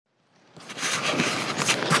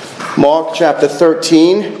Mark chapter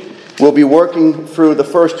 13. We'll be working through the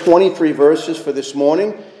first 23 verses for this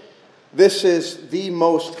morning. This is the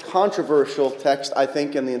most controversial text, I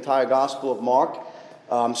think, in the entire Gospel of Mark.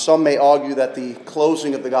 Some may argue that the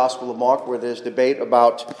closing of the Gospel of Mark, where there's debate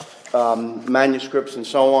about manuscripts and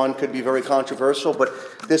so on, could be very controversial. But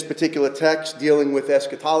this particular text, dealing with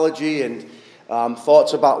eschatology and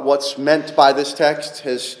thoughts about what's meant by this text,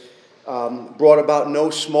 has brought about no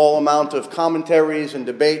small amount of commentaries and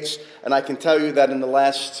debates. And I can tell you that in the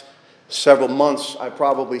last several months, I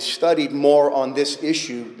probably studied more on this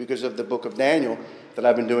issue because of the book of Daniel that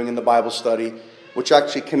I've been doing in the Bible study, which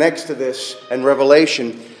actually connects to this and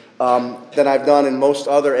Revelation than I've done in most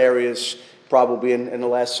other areas probably in the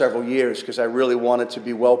last several years, because I really wanted to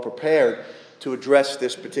be well prepared to address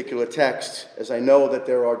this particular text, as I know that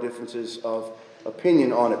there are differences of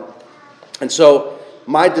opinion on it. And so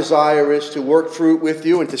my desire is to work through it with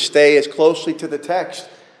you and to stay as closely to the text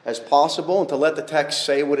as possible and to let the text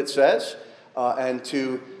say what it says and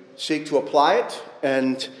to seek to apply it.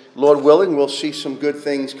 And Lord willing, we'll see some good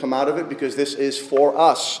things come out of it, because this is for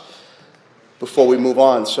us before we move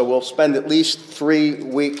on. So we'll spend at least 3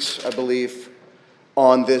 weeks, I believe,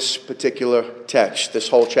 on this particular text, this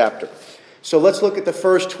whole chapter. So let's look at the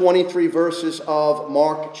first 23 verses of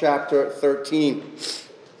Mark chapter 13.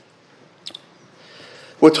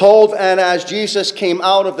 We're told, and as Jesus came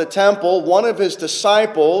out of the temple, one of his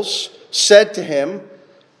disciples said to him,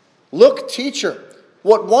 "Look, teacher,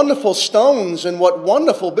 what wonderful stones and what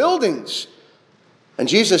wonderful buildings." And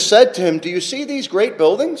Jesus said to him, "Do you see these great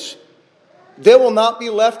buildings? There will not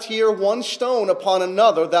be left here one stone upon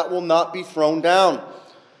another that will not be thrown down."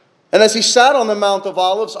 And as he sat on the Mount of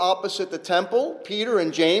Olives opposite the temple, Peter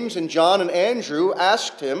and James and John and Andrew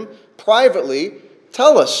asked him privately,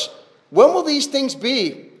 "Tell us, when will these things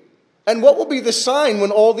be? And what will be the sign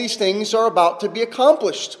when all these things are about to be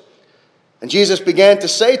accomplished?" And Jesus began to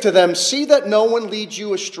say to them, "See that no one leads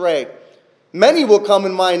you astray. Many will come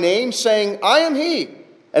in my name, saying, 'I am he,'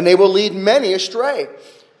 and they will lead many astray.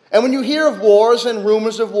 And when you hear of wars and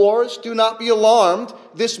rumors of wars, do not be alarmed.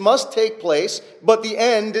 This must take place, but the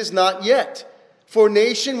end is not yet. For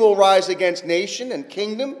nation will rise against nation, and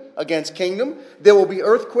kingdom against kingdom. There will be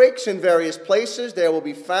earthquakes in various places. There will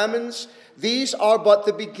be famines. These are but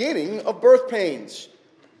the beginning of birth pains.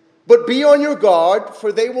 But be on your guard,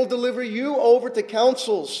 for they will deliver you over to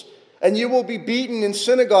councils, and you will be beaten in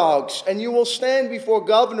synagogues, and you will stand before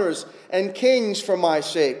governors and kings for my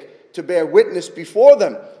sake, to bear witness before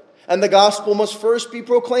them. And the gospel must first be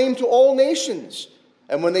proclaimed to all nations.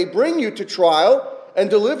 And when they bring you to trial and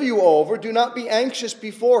deliver you over, do not be anxious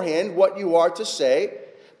beforehand what you are to say,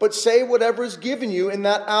 but say whatever is given you in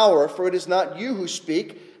that hour, for it is not you who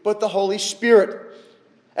speak, but the Holy Spirit.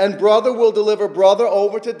 And brother will deliver brother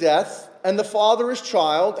over to death, and the father his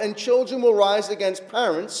child, and children will rise against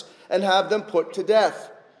parents and have them put to death.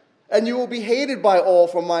 And you will be hated by all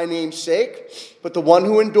for my name's sake, but the one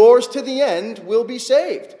who endures to the end will be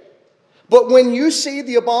saved. But when you see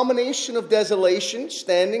the abomination of desolation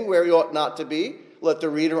standing where he ought not to be, let the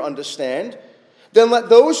reader understand, then let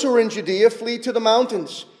those who are in Judea flee to the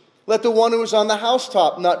mountains. Let the one who is on the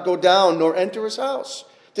housetop not go down nor enter his house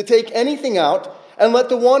to take anything out, and let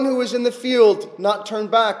the one who is in the field not turn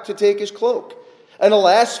back to take his cloak. And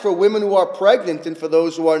alas, for women who are pregnant and for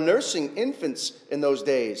those who are nursing infants in those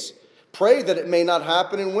days. Pray that it may not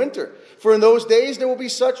happen in winter. For in those days there will be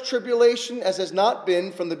such tribulation as has not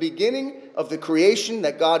been from the beginning of the creation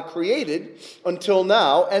that God created until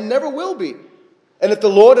now, and never will be. And if the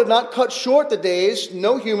Lord had not cut short the days,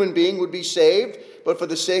 no human being would be saved, but for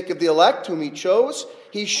the sake of the elect whom he chose,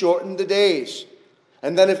 he shortened the days.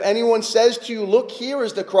 And then if anyone says to you, 'Look, here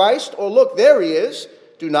is the Christ,' or 'Look, there he is,'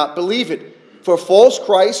 do not believe it. For false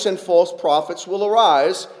Christs and false prophets will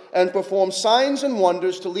arise and perform signs and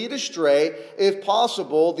wonders to lead astray, if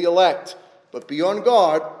possible, the elect. But be on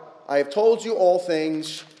guard. I have told you all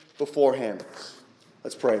things beforehand."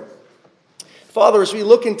 Let's pray. Father, as we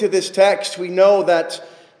look into this text, we know that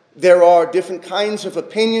there are different kinds of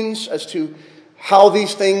opinions as to how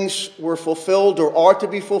these things were fulfilled or are to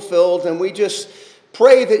be fulfilled, and we just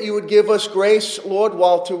pray that you would give us grace, Lord,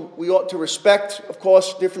 while we ought to respect, of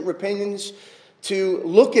course, different opinions, to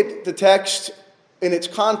look at the text in its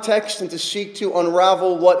context and to seek to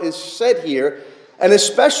unravel what is said here, and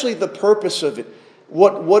especially the purpose of it.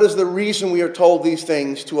 What is the reason we are told these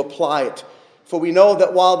things, to apply it? For we know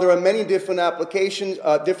that while there are many different applications,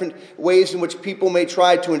 different ways in which people may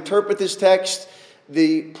try to interpret this text,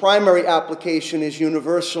 the primary application is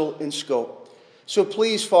universal in scope. So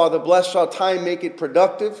please, Father, bless our time, make it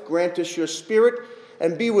productive, grant us your Spirit,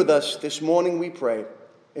 and be with us this morning, we pray.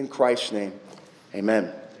 In Christ's name,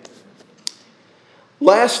 amen.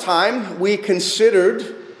 Last time we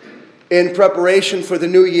considered, in preparation for the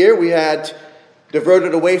new year, we had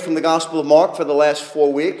diverted away from the Gospel of Mark for the last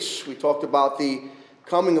 4 weeks. We talked about the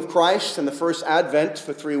coming of Christ and the first Advent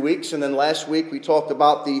for 3 weeks, and then last week we talked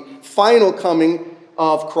about the final coming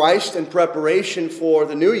of Christ in preparation for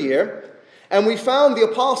the new year. And we found the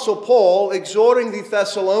Apostle Paul exhorting the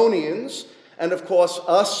Thessalonians, and of course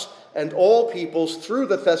us and all peoples through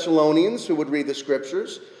the Thessalonians who would read the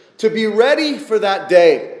Scriptures, to be ready for that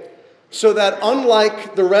day, so that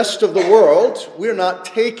unlike the rest of the world, we're not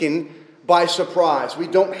taken by surprise. We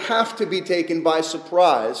don't have to be taken by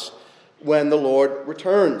surprise when the Lord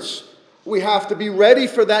returns. We have to be ready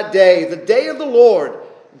for that day, the day of the Lord,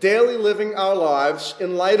 daily living our lives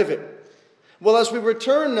in light of it. Well, as we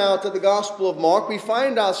return now to the Gospel of Mark, we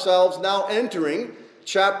find ourselves now entering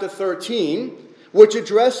chapter 13, which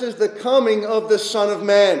addresses the coming of the Son of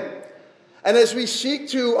Man. And as we seek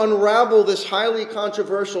to unravel this highly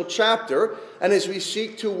controversial chapter, and as we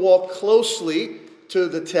seek to walk closely to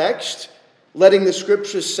the text, letting the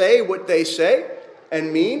Scriptures say what they say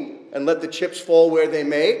and mean, and let the chips fall where they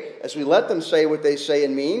may, as we let them say what they say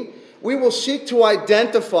and mean, we will seek to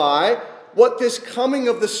identify what this coming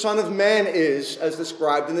of the Son of Man is as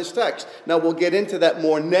described in this text. Now, we'll get into that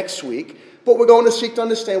more next week, but we're going to seek to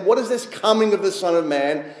understand what is this coming of the Son of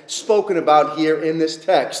Man spoken about here in this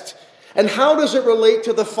text. And how does it relate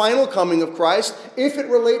to the final coming of Christ, if it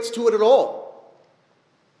relates to it at all?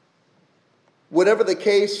 Whatever the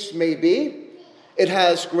case may be, it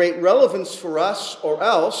has great relevance for us, or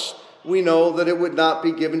else we know that it would not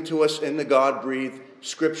be given to us in the God-breathed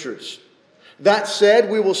Scriptures. That said,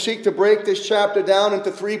 we will seek to break this chapter down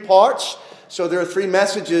into 3 parts. So there are 3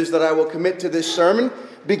 messages that I will commit to this sermon,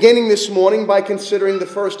 beginning this morning by considering the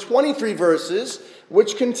first 23 verses,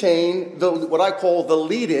 which contain what I call the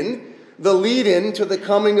lead-in to the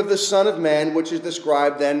coming of the Son of Man, which is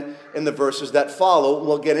described then in the verses that follow.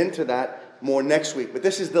 We'll get into that more next week. But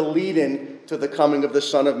this is the lead-in to the coming of the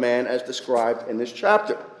Son of Man as described in this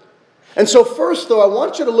chapter. And so first, though, I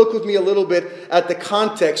want you to look with me a little bit at the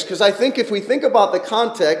context, because I think if we think about the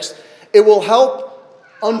context, it will help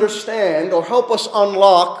understand or help us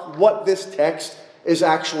unlock what this text is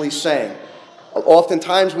actually saying.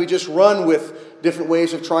 Oftentimes, we just run with different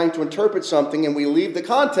ways of trying to interpret something, and we leave the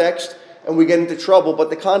context, and we get into trouble,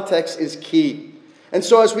 but the context is key. And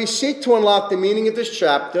so as we seek to unlock the meaning of this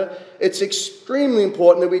chapter, it's extremely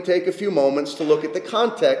important that we take a few moments to look at the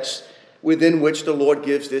context within which the Lord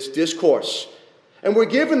gives this discourse. And we're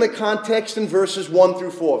given the context in verses 1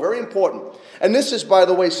 through 4. Very important. And this is, by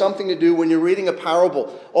the way, something to do when you're reading a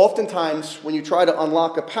parable. Oftentimes, when you try to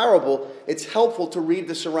unlock a parable, it's helpful to read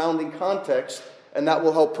the surrounding context, and that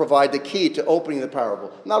will help provide the key to opening the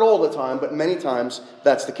parable. Not all the time, but many times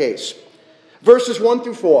that's the case. Verses 1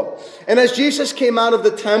 through 4. And as Jesus came out of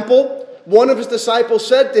the temple, one of his disciples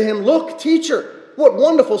said to him, "Look, teacher, what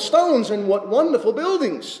wonderful stones and what wonderful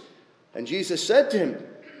buildings." And Jesus said to him,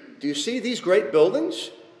 "Do you see these great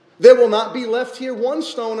buildings? There will not be left here one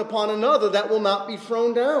stone upon another that will not be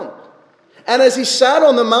thrown down." And as he sat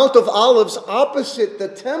on the Mount of Olives opposite the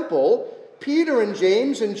temple, Peter and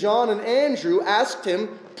James and John and Andrew asked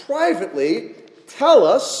him privately, "Tell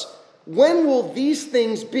us, when will these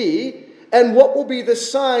things be, and what will be the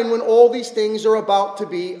sign when all these things are about to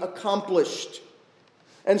be accomplished?"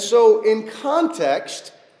 And so in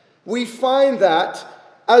context, we find that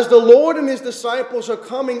as the Lord and his disciples are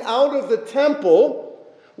coming out of the temple,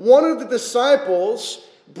 one of the disciples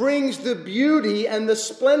brings the beauty and the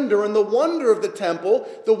splendor and the wonder of the temple,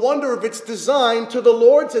 the wonder of its design, to the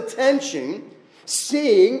Lord's attention,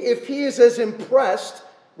 seeing if he is as impressed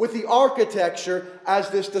with the architecture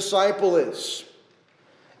as this disciple is.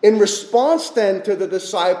 In response then to the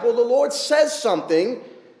disciple, the Lord says something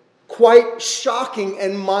quite shocking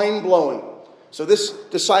and mind-blowing. So this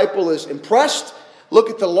disciple is impressed. Look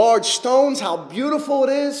at the large stones, how beautiful it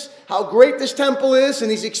is, how great this temple is. And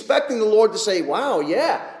he's expecting the Lord to say, "Wow,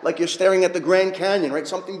 yeah," like you're staring at the Grand Canyon, right?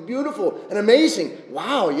 Something beautiful and amazing.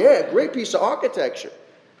 "Wow, yeah, great piece of architecture."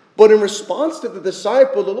 But in response to the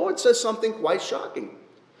disciple, the Lord says something quite shocking.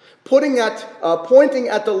 Pointing at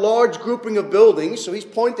the large grouping of buildings, so he's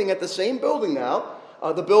pointing at the same building now,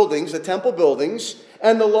 the temple buildings,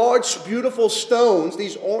 and the large, beautiful stones,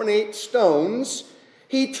 these ornate stones,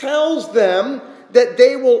 he tells them that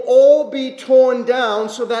they will all be torn down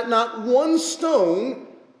so that not one stone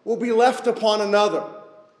will be left upon another.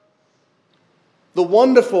 The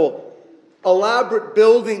wonderful, elaborate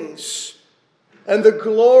buildings and the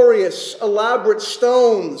glorious, elaborate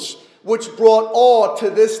stones which brought awe to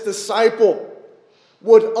this disciple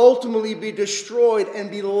would ultimately be destroyed and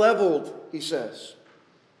be leveled, he says.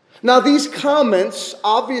 Now, these comments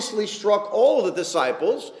obviously struck all of the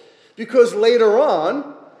disciples, because later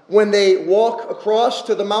on, when they walk across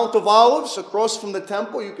to the Mount of Olives, across from the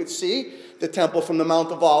temple, you could see the temple from the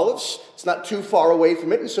Mount of Olives. It's not too far away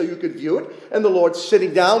from it, and so you could view it. And the Lord's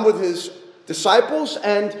sitting down with his disciples,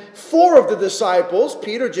 and 4 of the disciples,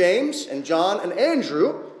 Peter, James, and John, and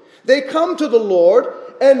Andrew, they come to the Lord,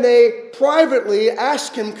 and they privately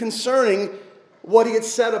ask him concerning what he had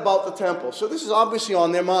said about the temple. So this is obviously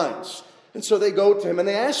on their minds. And so they go to him and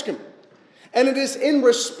they ask him. And it is in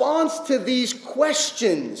response to these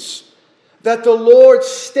questions that the Lord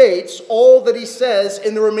states all that he says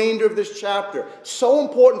in the remainder of this chapter. So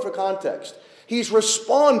important for context. He's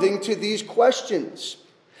responding to these questions.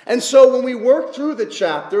 And so when we work through the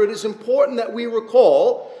chapter, it is important that we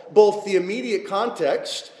recall both the immediate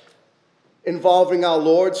context involving our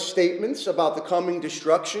Lord's statements about the coming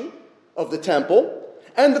destruction of the temple,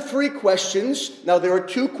 and the 3 questions. Now, there are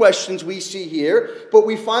 2 questions we see here, but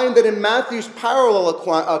we find that in Matthew's parallel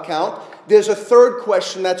account, there's a 3rd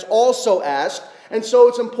question that's also asked. And so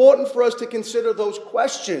it's important for us to consider those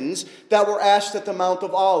questions that were asked at the Mount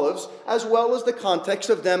of Olives, as well as the context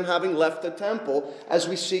of them having left the temple, as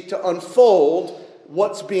we seek to unfold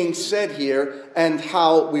what's being said here and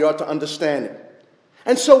how we are to understand it.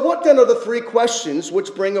 And so what then are the 3 questions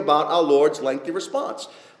which bring about our Lord's lengthy response?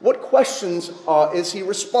 What questions is he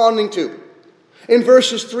responding to? In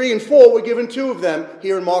verses 3 and 4, we're given 2 of them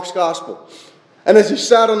here in Mark's Gospel. And as he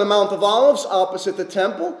sat on the Mount of Olives opposite the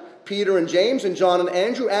temple, Peter and James and John and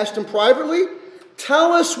Andrew asked him privately,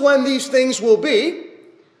 "Tell us when these things will be,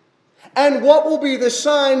 and what will be the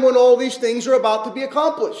sign when all these things are about to be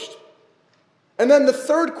accomplished?" And then the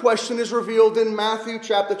 3rd question is revealed in Matthew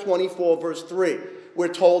chapter 24, verse 3. We're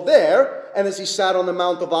told there, and as he sat on the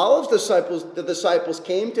Mount of Olives, the disciples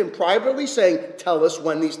came to him privately, saying, "Tell us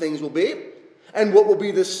when these things will be, and what will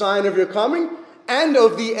be the sign of your coming, and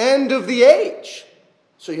of the end of the age."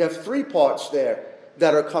 So you have 3 parts there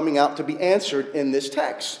that are coming out to be answered in this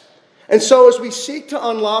text. And so as we seek to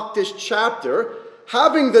unlock this chapter,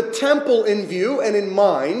 having the temple in view and in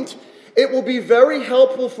mind, it will be very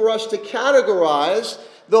helpful for us to categorize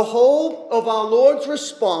the whole of our Lord's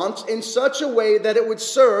response in such a way that it would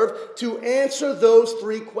serve to answer those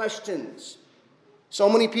 3 questions. So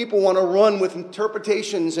many people want to run with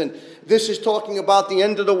interpretations, and this is talking about the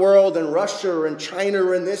end of the world and Russia and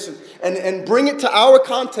China and this, and bring it to our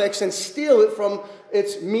context and steal it from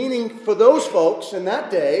its meaning for those folks in that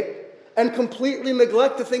day, and completely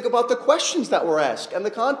neglect to think about the questions that were asked and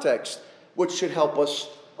the context, which should help us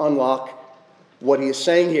unlock what he is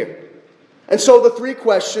saying here. And so the 3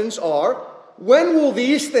 questions are, when will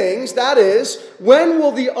these things, that is, when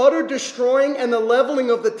will the utter destroying and the leveling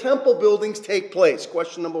of the temple buildings take place?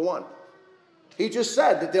 Question number 1. He just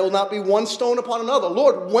said that there will not be one stone upon another.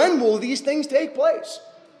 Lord, when will these things take place?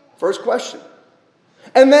 First question.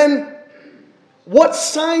 And then, what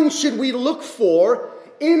signs should we look for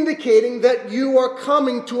indicating that you are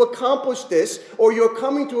coming to accomplish this, or you're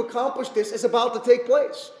coming to accomplish this is about to take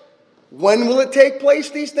place? When will it take place,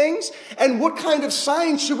 these things? And what kind of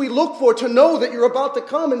signs should we look for to know that you're about to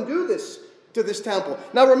come and do this to this temple?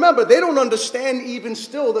 Now remember, they don't understand even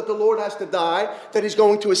still that the Lord has to die, that he's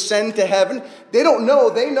going to ascend to heaven. They don't know.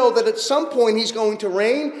 They know that at some point he's going to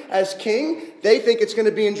reign as king. They think it's going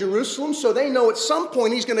to be in Jerusalem, so they know at some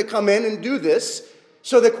point he's going to come in and do this.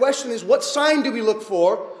 So the question is, what sign do we look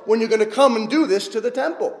for when you're going to come and do this to the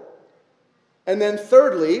temple? And then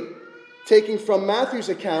thirdly, taking from Matthew's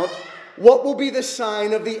account, what will be the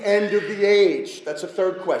sign of the end of the age? That's a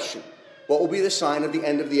 3rd question. What will be the sign of the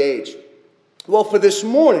end of the age? Well, for this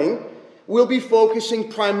morning, we'll be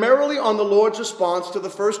focusing primarily on the Lord's response to the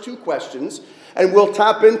first 2 questions, and we'll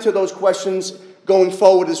tap into those questions going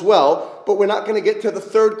forward as well. But we're not going to get to the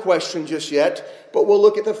 3rd question just yet, but we'll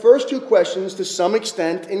look at the first 2 questions to some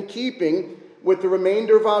extent in keeping with the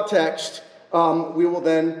remainder of our text. We will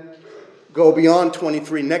then go beyond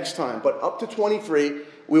 23 next time, but up to 23,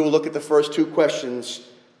 we will look at the first 2 questions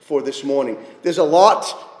for this morning. There's a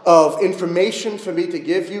lot of information for me to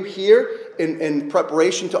give you here in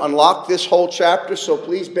preparation to unlock this whole chapter, so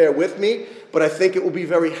please bear with me. But I think it will be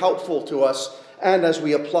very helpful to us, and as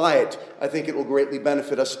we apply it, I think it will greatly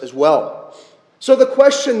benefit us as well. So the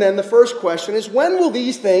question then, the first question is, when will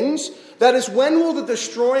these things, that is, when will the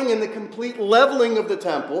destroying and the complete leveling of the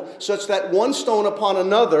temple, such that one stone upon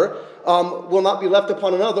another will not be left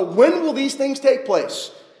upon another, when will these things take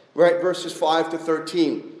place? Right, verses 5 to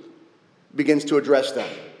 13 begins to address that.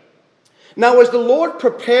 Now, as the Lord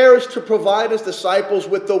prepares to provide his disciples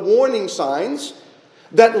with the warning signs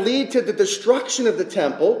that lead to the destruction of the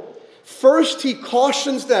temple, first he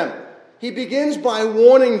cautions them he begins by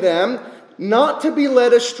warning them not to be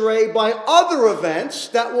led astray by other events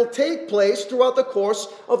that will take place throughout the course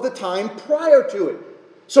of the time prior to it.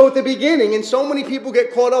 So at the beginning, and so many people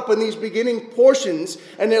get caught up in these beginning portions,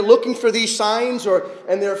 and they're looking for these signs,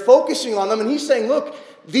 and they're focusing on them, and he's saying, look,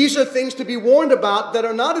 these are things to be warned about that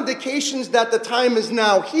are not indications that the time is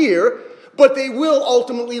now here, but they will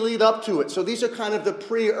ultimately lead up to it. So these are kind of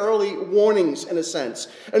the early warnings in a sense.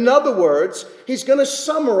 In other words, he's going to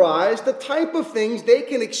summarize the type of things they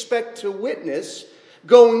can expect to witness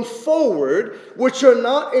going forward, which are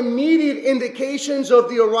not immediate indications of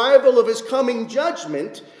the arrival of his coming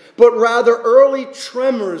judgment, but rather early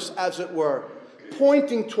tremors, as it were,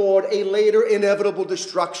 pointing toward a later inevitable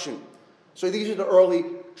destruction. So these are the early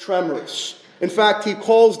tremors. In fact, he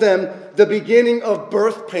calls them the beginning of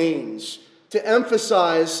birth pains, to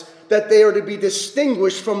emphasize that they are to be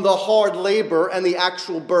distinguished from the hard labor and the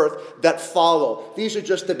actual birth that follow. These are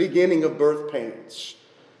just the beginning of birth pains.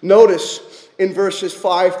 Notice in verses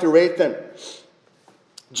 5 through 8 then,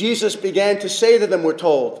 Jesus began to say to them, we're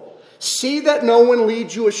told, "See that no one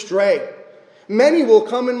leads you astray. Many will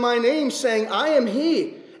come in my name, saying, I am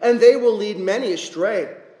he, and they will lead many astray.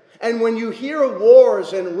 And when you hear of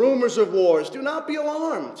wars and rumors of wars, do not be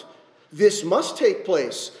alarmed. This must take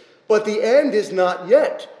place, but the end is not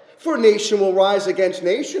yet. For nation will rise against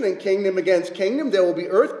nation, and kingdom against kingdom. There will be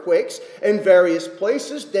earthquakes in various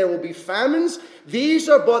places. There will be famines. These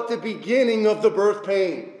are but the beginning of the birth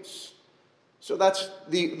pains." So that's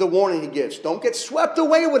the warning he gives. Don't get swept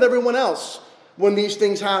away with everyone else when these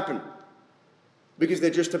things happen, because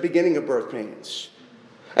they're just the beginning of birth pains.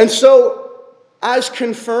 And so, as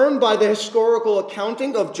confirmed by the historical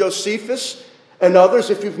accounting of Josephus and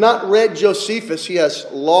others, if you've not read Josephus, he has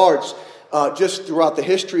large, just throughout the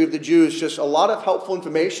history of the Jews, just a lot of helpful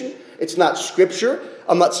information. It's not scripture.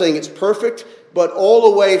 I'm not saying it's perfect, but all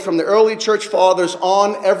the way from the early church fathers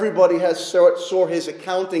on, everybody saw his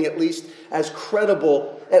accounting at least as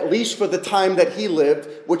credible, at least for the time that he lived,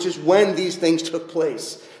 which is when these things took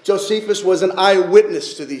place. Josephus was an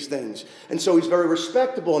eyewitness to these things, and so he's very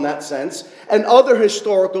respectable in that sense. And other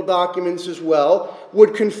historical documents as well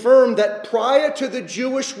would confirm that prior to the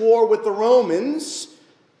Jewish war with the Romans,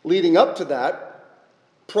 leading up to that,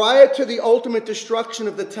 prior to the ultimate destruction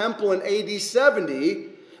of the temple in AD 70,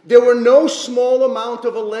 there were no small amount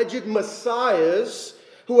of alleged messiahs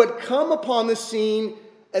who had come upon the scene,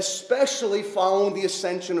 especially following the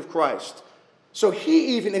ascension of Christ. So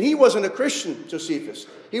he wasn't a Christian, Josephus.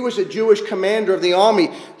 He was a Jewish commander of the army.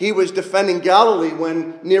 He was defending Galilee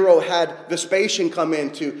when Nero had Vespasian come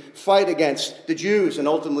in to fight against the Jews, and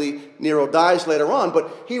ultimately Nero dies later on. But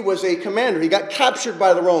he was a commander. He got captured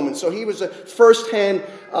by the Romans, so he was a first-hand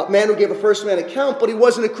man who gave a first-hand account, but he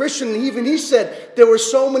wasn't a Christian. And even he said there were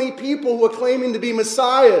so many people who were claiming to be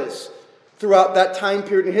messiahs throughout that time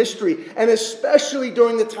period in history, and especially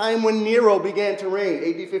during the time when Nero began to reign,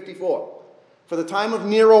 AD 54. For the time of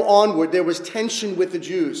Nero onward, there was tension with the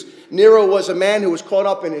Jews. Nero was a man who was caught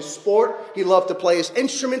up in his sport. He loved to play his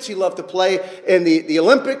instruments. He loved to play in the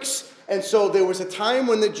Olympics. And so there was a time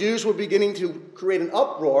when the Jews were beginning to create an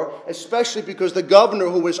uproar, especially because the governor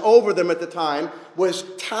who was over them at the time was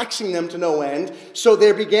taxing them to no end. So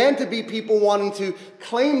there began to be people wanting to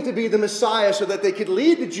claim to be the Messiah so that they could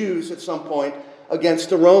lead the Jews at some point against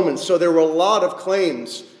the Romans. So there were a lot of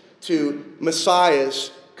claims to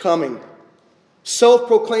messiahs coming.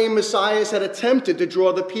 Self-proclaimed messiahs had attempted to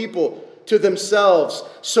draw the people to themselves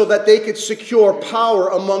so that they could secure power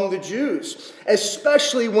among the Jews,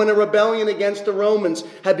 especially when a rebellion against the Romans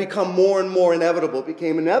had become more and more inevitable. It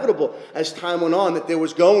became inevitable as time went on that there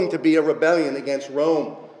was going to be a rebellion against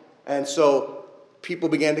Rome. And so people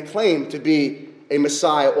began to claim to be a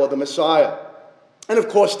Messiah or the Messiah. And of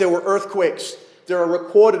course there were earthquakes. There are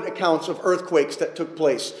recorded accounts of earthquakes that took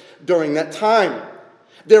place during that time.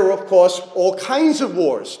 There were, of course, all kinds of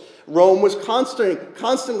wars. Rome was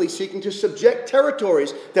constantly seeking to subject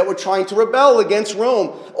territories that were trying to rebel against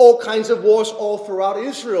Rome. All kinds of wars all throughout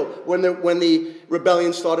Israel when the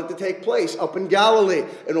rebellion started to take place, up in Galilee,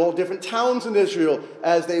 in all different towns in Israel,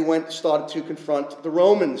 as they started to confront the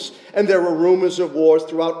Romans. And there were rumors of wars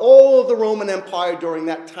throughout all of the Roman Empire during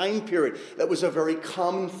that time period. That was a very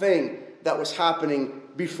common thing that was happening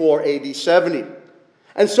before AD 70.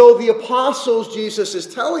 And so the apostles, Jesus is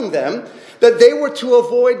telling them that they were to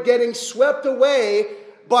avoid getting swept away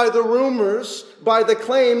by the rumors, by the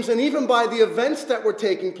claims, and even by the events that were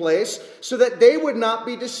taking place, so that they would not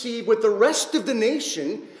be deceived with the rest of the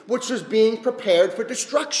nation, which was being prepared for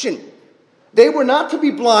destruction. They were not to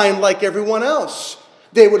be blind like everyone else.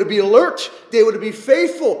 They were to be alert. They were to be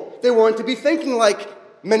faithful. They weren't to be thinking like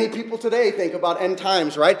Many people today think about end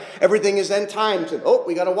times, right? Everything is end times. And,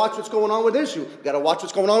 we got to watch what's going on with Israel. We got to watch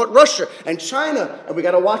what's going on with Russia and China. And we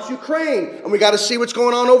got to watch Ukraine. And we got to see what's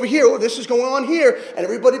going on over here. This is going on here. And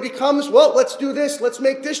everybody becomes, let's do this. Let's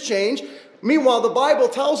make this change. Meanwhile, the Bible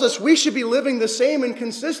tells us we should be living the same and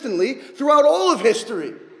consistently throughout all of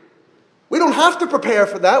history. We don't have to prepare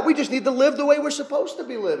for that. We just need to live the way we're supposed to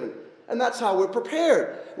be living. And that's how we're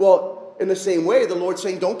prepared. Well, in the same way, the Lord's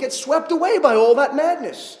saying, don't get swept away by all that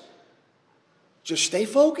madness. Just stay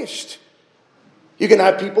focused. You're going to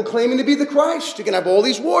have people claiming to be the Christ. You're going to have all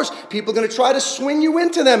these wars. People are going to try to swing you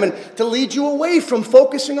into them and to lead you away from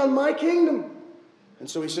focusing on my kingdom. And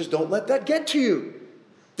so he says, don't let that get to you.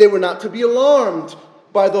 They were not to be alarmed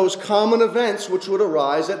by those common events which would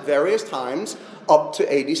arise at various times up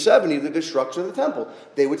to AD 70, the destruction of the temple.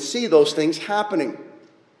 They would see those things happening.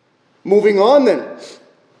 Moving on then,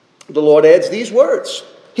 the Lord adds these words.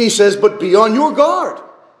 He says, but be on your guard.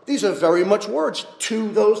 These are very much words to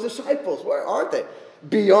those disciples. Where aren't they?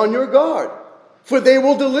 Be on your guard. For they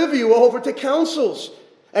will deliver you over to councils,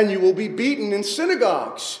 and you will be beaten in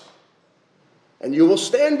synagogues. And you will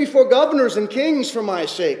stand before governors and kings for my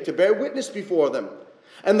sake, to bear witness before them.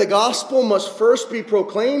 And the gospel must first be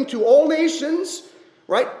proclaimed to all nations.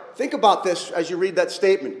 Right? Think about this as you read that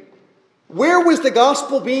statement. Where was the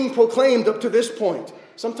gospel being proclaimed up to this point?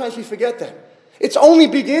 Sometimes we forget that. It's only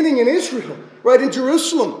beginning in Israel, right, in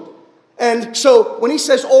Jerusalem. And so when he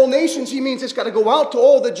says all nations, he means it's got to go out to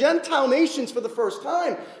all the Gentile nations for the first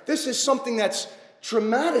time. This is something that's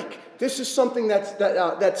dramatic. This is something that's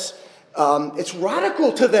it's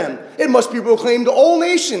radical to them. It must be proclaimed to all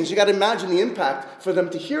nations. You got to imagine the impact for them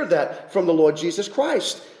to hear that from the Lord Jesus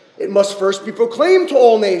Christ. It must first be proclaimed to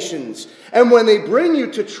all nations. And when they bring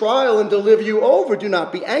you to trial and deliver you over, do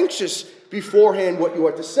not be anxious beforehand what you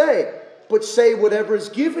are to say, but say whatever is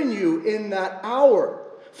given you in that hour.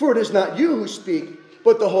 For it is not you who speak,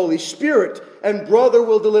 but the Holy Spirit. And brother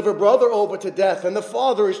will deliver brother over to death, and the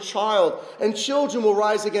father his child. And children will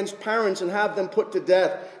rise against parents and have them put to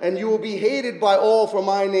death. And you will be hated by all for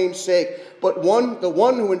my name's sake. But the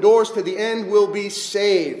one who endures to the end will be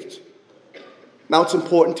saved. Now it's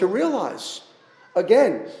important to realize,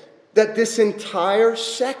 again, that this entire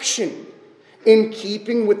section, in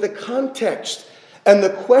keeping with the context and the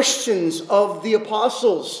questions of the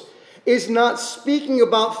apostles, is not speaking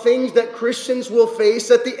about things that Christians will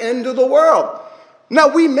face at the end of the world. Now,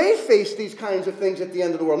 we may face these kinds of things at the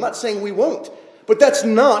end of the world. I'm not saying we won't, but that's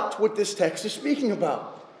not what this text is speaking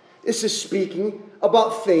about. This is speaking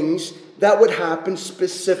about things that would happen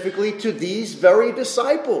specifically to these very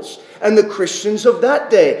disciples and the Christians of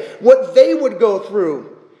that day, what they would go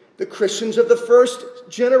through, the Christians of the first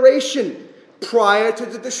generation prior to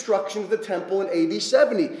the destruction of the temple in AD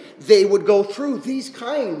 70. They would go through these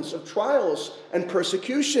kinds of trials and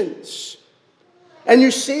persecutions. And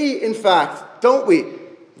you see, in fact, don't we,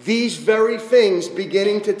 these very things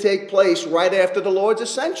beginning to take place right after the Lord's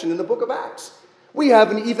ascension in the book of Acts. We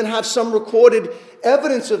even have some recorded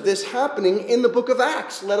evidence of this happening in the book of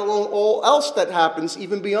Acts, let alone all else that happens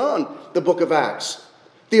even beyond the book of Acts.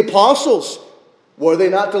 The apostles, were they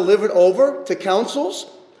not delivered over to councils?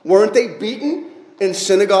 Weren't they beaten in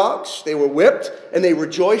synagogues? They were whipped, and they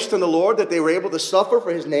rejoiced in the Lord that they were able to suffer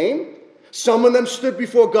for his name. Some of them stood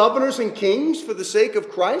before governors and kings for the sake of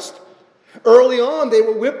Christ. Early on, they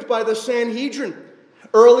were whipped by the Sanhedrin.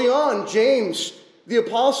 Early on, James, the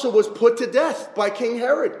apostle, was put to death by King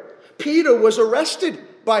Herod. Peter was arrested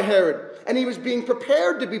by Herod, and he was being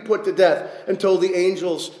prepared to be put to death until the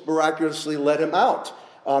angels miraculously let him out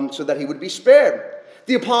so that he would be spared.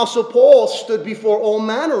 The apostle Paul stood before all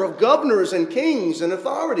manner of governors and kings and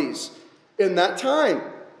authorities in that time.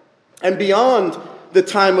 And beyond the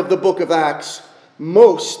time of the book of Acts,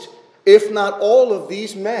 most, if not all of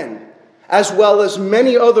these men, as well as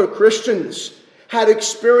many other Christians, had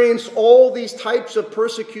experienced all these types of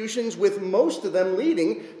persecutions, with most of them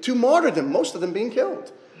leading to martyrdom, most of them being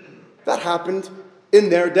killed. That happened in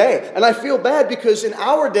their day. And I feel bad because in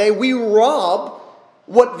our day we rob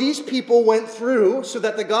what these people went through so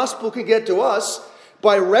that the gospel could get to us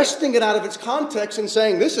by wresting it out of its context and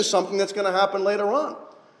saying this is something that's going to happen later on.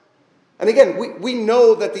 And again, we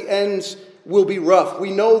know that the ends will be rough.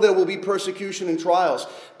 We know there will be persecution and trials.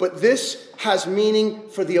 But this has meaning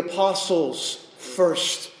for the apostles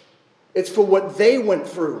first. It's for what they went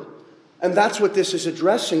through. And that's what this is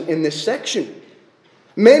addressing in this section.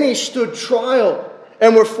 Many stood trial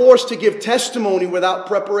and were forced to give testimony without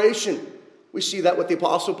preparation. We see that with the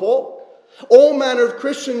Apostle Paul. All manner of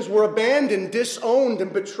Christians were abandoned, disowned,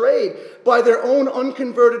 and betrayed by their own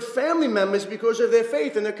unconverted family members because of their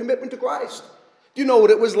faith and their commitment to Christ. Do you know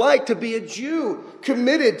what it was like to be a Jew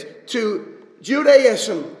committed to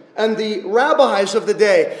Judaism and the rabbis of the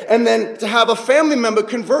day, and then to have a family member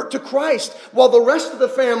convert to Christ while the rest of the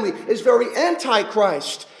family is very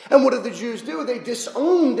anti-Christ? And what did the Jews do? They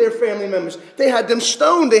disowned their family members. They had them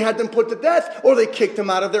stoned, they had them put to death, or they kicked them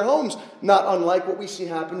out of their homes. Not unlike what we see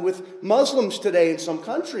happen with Muslims today in some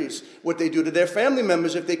countries, what they do to their family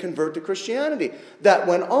members if they convert to Christianity. That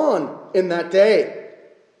went on in that day.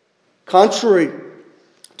 Contrary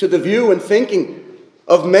to the view and thinking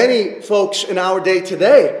of many folks in our day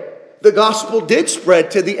today, the gospel did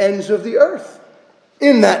spread to the ends of the earth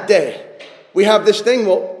in that day. We have this thing,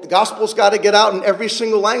 well, the gospel's got to get out in every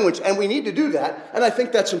single language, and we need to do that, and I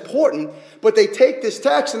think that's important. But they take this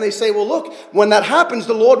text and they say, well, look, when that happens,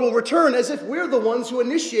 the Lord will return, as if we're the ones who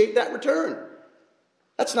initiate that return.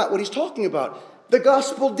 That's not what he's talking about. The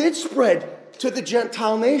gospel did spread to the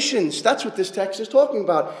Gentile nations. That's what this text is talking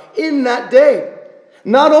about. In that day,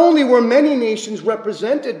 not only were many nations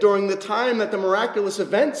represented during the time that the miraculous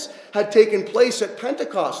events had taken place at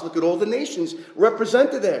Pentecost. Look at all the nations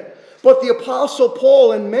represented there. But the Apostle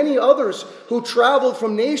Paul and many others who traveled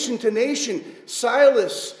from nation to nation,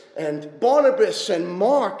 Silas and Barnabas and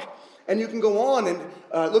Mark, and you can go on and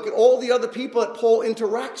look at all the other people that Paul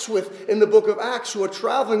interacts with in the book of Acts who are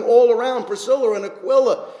traveling all around, Priscilla and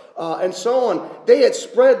Aquila, and so on. They had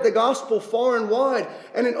spread the gospel far and wide,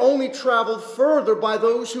 and it only traveled further by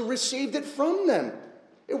those who received it from them.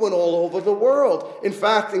 It went all over the world. In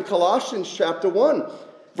fact, in Colossians chapter 1,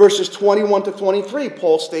 verses 21 to 23,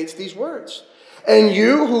 Paul states these words. And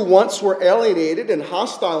you who once were alienated and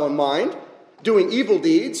hostile in mind, doing evil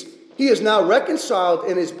deeds, he is now reconciled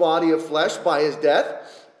in his body of flesh by his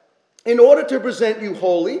death, in order to present you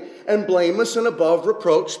holy and blameless and above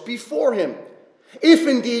reproach before him. If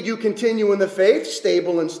indeed you continue in the faith,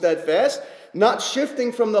 stable and steadfast, not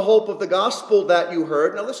shifting from the hope of the gospel that you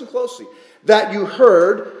heard. Now listen closely. That you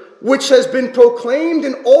heard, which has been proclaimed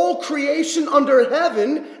in all creation under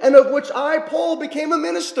heaven, and of which I, Paul, became a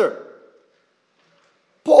minister.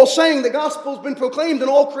 Paul's saying the gospel's been proclaimed in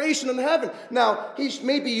all creation in heaven. Now, he's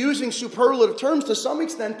maybe using superlative terms to some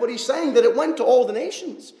extent, but he's saying that it went to all the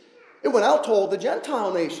nations. It went out to all the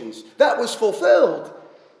Gentile nations. That was fulfilled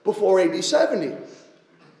before AD 70.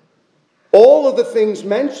 All of the things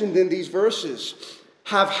mentioned in these verses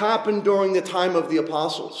have happened during the time of the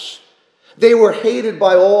apostles. They were hated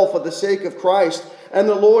by all for the sake of Christ. And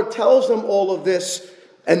the Lord tells them all of this.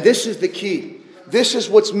 And this is the key. This is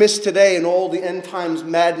what's missed today in all the end times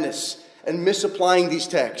madness and misapplying these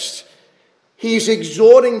texts. He's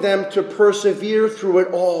exhorting them to persevere through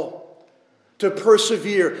it all. To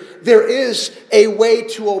persevere. There is a way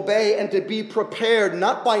to obey and to be prepared,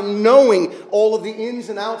 not by knowing all of the ins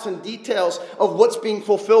and outs and details of what's being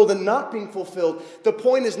fulfilled and not being fulfilled. The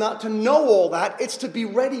point is not to know all that, it's to be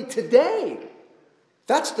ready today.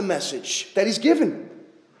 That's the message that he's given.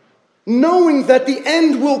 Knowing that the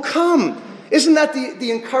end will come. Isn't that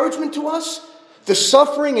the encouragement to us? The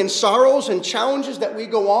suffering and sorrows and challenges that we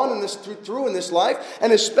go on through in this life,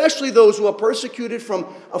 and especially those who are persecuted from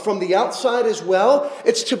the outside as well,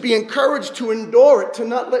 it's to be encouraged to endure it, to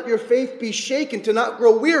not let your faith be shaken, to not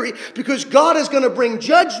grow weary, because God is going to bring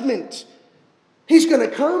judgment. He's going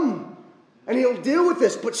to come, and he'll deal with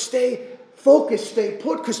this, but stay focused, stay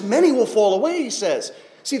put, because many will fall away, he says.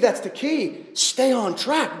 See, that's the key. Stay on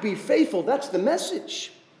track, be faithful. That's the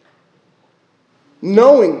message.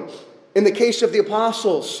 Knowing, in the case of the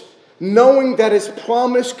apostles, knowing that his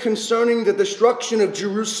promise concerning the destruction of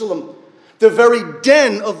Jerusalem, the very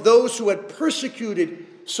den of those who had persecuted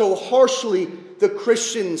so harshly the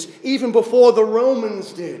Christians, even before the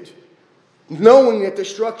Romans did, knowing that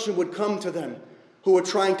destruction would come to them who were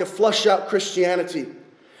trying to flush out Christianity,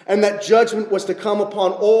 and that judgment was to come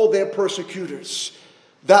upon all their persecutors.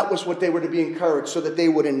 That was what they were to be encouraged, so that they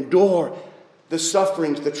would endure the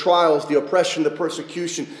sufferings, the trials, the oppression, the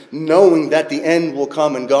persecution, knowing that the end will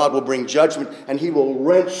come and God will bring judgment and he will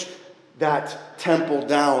wrench that temple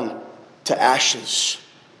down to ashes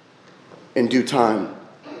in due time.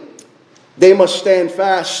 They must stand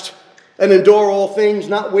fast and endure all things,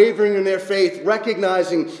 not wavering in their faith,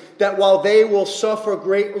 recognizing that while they will suffer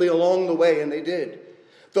greatly along the way, and they did,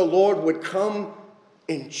 the Lord would come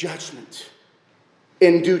in judgment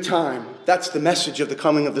in due time. That's the message of the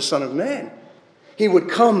coming of the Son of Man. He would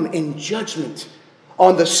come in judgment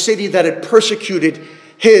on the city that had persecuted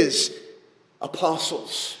his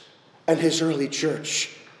apostles and his early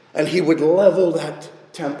church. And he would level that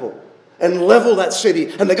temple and level that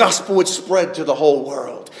city, and the gospel would spread to the whole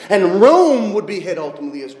world. And Rome would be hit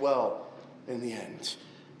ultimately as well in the end.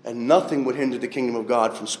 And nothing would hinder the kingdom of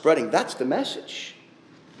God from spreading. That's the message.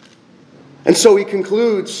 And so he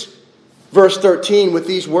concludes verse 13 with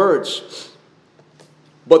these words,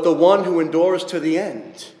 "But the one who endures to the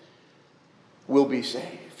end will be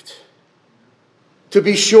saved." To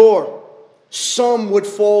be sure, some would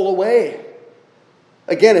fall away.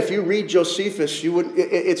 Again, if you read Josephus,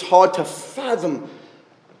 it's hard to fathom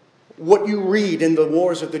what you read in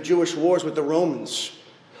the Jewish wars with the Romans.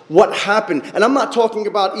 What happened? And I'm not talking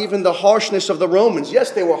about even the harshness of the Romans.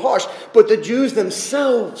 Yes, they were harsh, but the Jews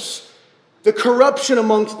themselves, the corruption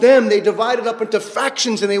amongst them, they divided up into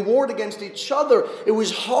factions and they warred against each other. It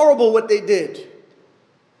was horrible what they did.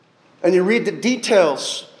 And you read the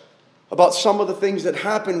details about some of the things that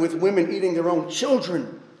happened with women eating their own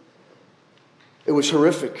children. It was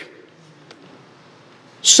horrific.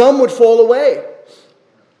 Some would fall away.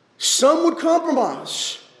 Some would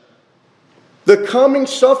compromise. The coming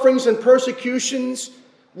sufferings and persecutions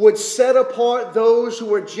would set apart those who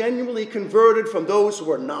were genuinely converted from those who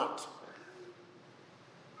were not.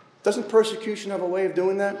 Doesn't persecution have a way of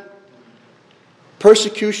doing that?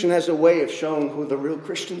 Persecution has a way of showing who the real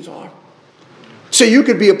Christians are. So you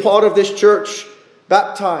could be a part of this church,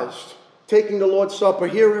 baptized, taking the Lord's Supper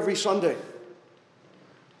here every Sunday,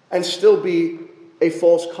 and still be a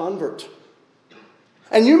false convert.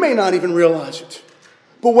 And you may not even realize it.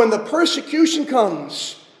 But when the persecution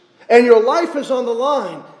comes and your life is on the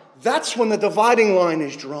line, that's when the dividing line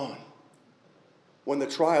is drawn. When the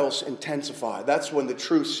trials intensify, that's when the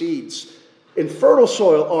true seeds in fertile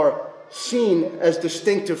soil are seen as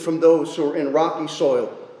distinctive from those who are in rocky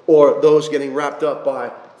soil or those getting wrapped up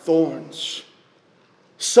by thorns.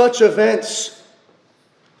 Such events,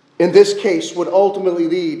 in this case, would ultimately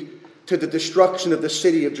lead to the destruction of the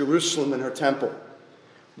city of Jerusalem and her temple.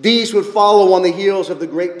 These would follow on the heels of the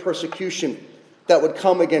great persecution that would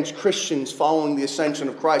come against Christians following the ascension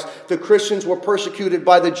of Christ. The Christians were persecuted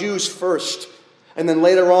by the Jews first, and then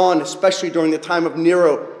later on, especially during the time of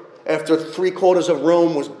Nero, after 3/4 of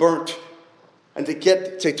Rome was burnt, and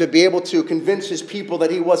to be able to convince his people that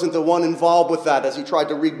he wasn't the one involved with that as he tried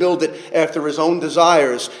to rebuild it after his own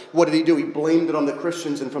desires. What did he do? He blamed it on the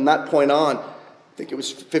Christians, and from that point on, I think it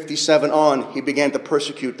was 57 on, he began to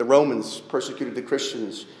persecute the Romans, persecuted the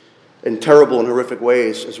Christians in terrible and horrific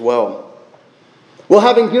ways as well. Well,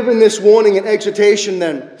 having given this warning and exhortation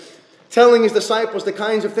then, telling his disciples the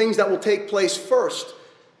kinds of things that will take place first,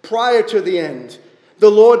 prior to the end,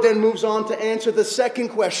 the Lord then moves on to answer the second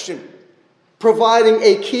question, providing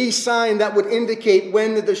a key sign that would indicate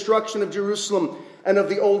when the destruction of Jerusalem and of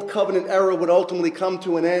the old covenant era would ultimately come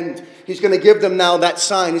to an end. He's going to give them now that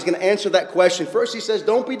sign. He's going to answer that question. First he says,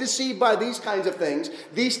 don't be deceived by these kinds of things.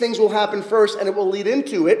 These things will happen first and it will lead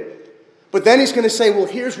into it. But then he's going to say, well,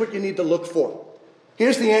 here's what you need to look for.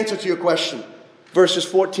 Here's the answer to your question. Verses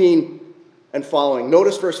 14 and following.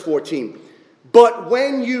 Notice verse 14. But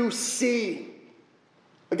when you see.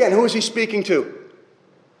 Again, who is he speaking to?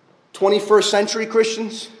 21st century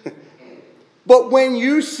Christians? But when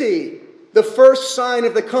you see the first sign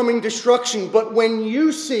of the coming destruction, but when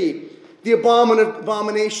you see the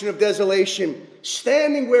abomination of desolation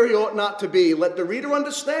standing where he ought not to be, let the reader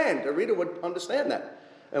understand. The reader would understand that.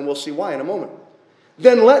 And we'll see why in a moment.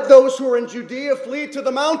 Then let those who are in Judea flee to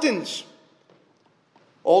the mountains.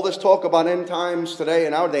 All this talk about end times today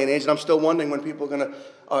in our day and age, and I'm still wondering when people are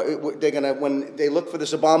when they look for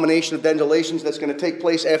this abomination of desolations that's going to take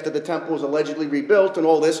place after the temple is allegedly rebuilt and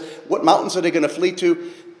all this, what mountains are they going to flee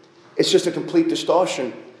to? It's just a complete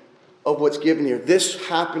distortion of what's given here. This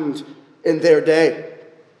happened in their day.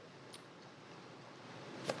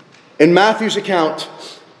 In Matthew's account,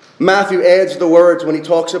 Matthew adds the words when he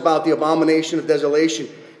talks about the abomination of desolation.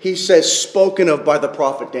 He says, spoken of by the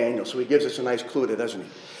prophet Daniel. So he gives us a nice clue there, doesn't he?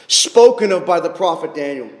 Spoken of by the prophet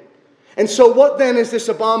Daniel. And so what then is this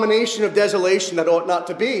abomination of desolation that ought not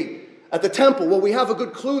to be at the temple? Well, we have a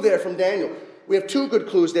good clue there from Daniel. We have two good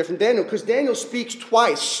clues there from Daniel, because Daniel speaks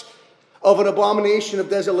twice of an abomination of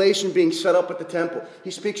desolation being set up at the temple.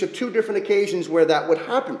 He speaks of two different occasions where that would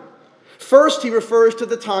happen. First, he refers to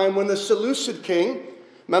the time when the Seleucid king,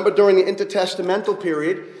 remember during the intertestamental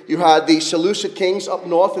period, you had the Seleucid kings up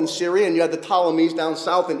north in Syria, and you had the Ptolemies down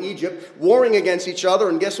south in Egypt, warring against each other,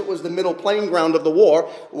 and guess what was the middle playing ground of the war?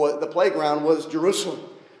 Well, the playground was Jerusalem.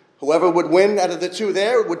 Whoever would win out of the two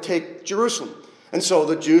there would take Jerusalem. And so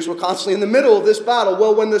the Jews were constantly in the middle of this battle.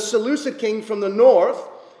 Well, when the Seleucid king from the north,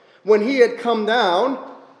 when he had come down,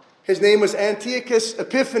 his name was Antiochus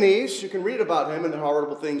Epiphanes. You can read about him and the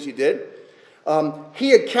horrible things he did. He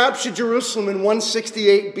had captured Jerusalem in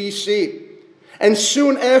 168 BC. And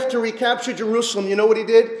soon after he captured Jerusalem, you know what he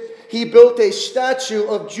did? He built a statue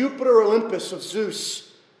of Jupiter Olympus, of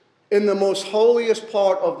Zeus, in the most holiest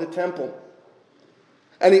part of the temple.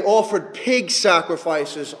 And he offered pig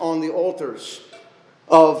sacrifices on the altars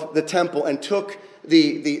of the temple and took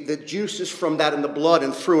the juices from that and the blood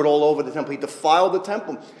and threw it all over the temple. He defiled the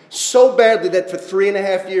temple so badly that for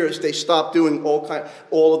 3.5 years they stopped doing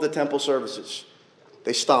all of the temple services.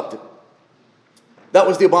 They stopped it. That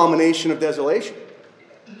was the abomination of desolation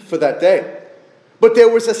for that day. But there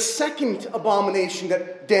was a second abomination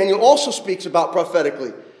that Daniel also speaks about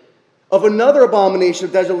prophetically, of another abomination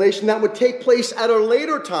of desolation that would take place at a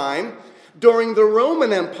later time during the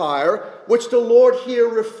Roman Empire, which the Lord here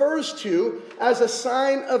refers to as a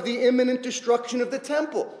sign of the imminent destruction of the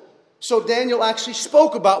temple. So Daniel actually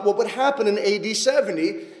spoke about what would happen in AD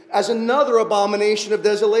 70 as another abomination of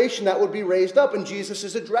desolation that would be raised up, and Jesus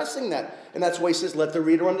is addressing that. And that's why he says, let the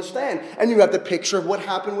reader understand. And you have the picture of what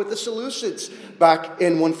happened with the Seleucids back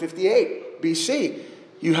in 158 BC.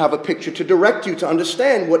 You have a picture to direct you to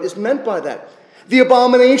understand what is meant by that. The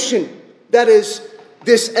abomination, that is,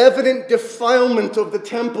 this evident defilement of the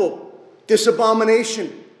temple, this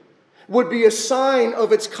abomination, would be a sign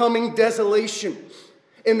of its coming desolation.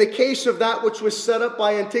 In the case of that which was set up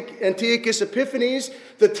by Antiochus Epiphanes,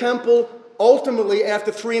 the temple ultimately,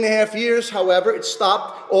 after 3.5 years, however, it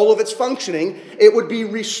stopped all of its functioning. It would be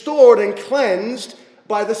restored and cleansed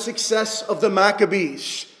by the success of the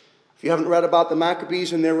Maccabees. If you haven't read about the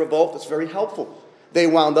Maccabees and their revolt, it's very helpful. They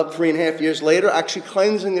wound up 3.5 years later actually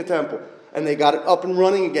cleansing the temple. And they got it up and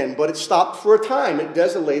running again. But it stopped for a time. It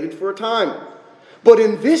desolated for a time. But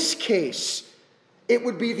in this case, it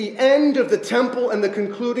would be the end of the temple and the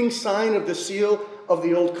concluding sign of the seal of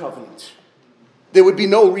the Old Covenant. There would be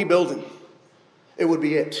no rebuilding. It would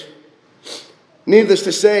be it. Needless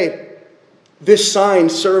to say, this sign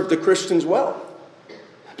served the Christians well.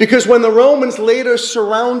 Because when the Romans later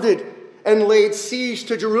surrounded and laid siege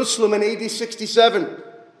to Jerusalem in AD 67,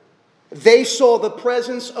 they saw the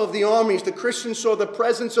presence of the armies. The Christians saw the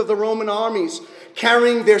presence of the Roman armies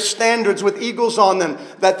carrying their standards with eagles on them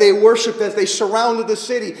that they worshipped as they surrounded the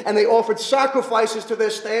city, and they offered sacrifices to their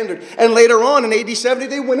standard. And later on in AD 70,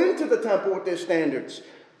 they went into the temple with their standards.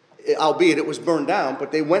 Albeit it was burned down,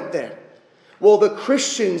 but they went there. Well, the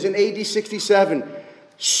Christians in AD 67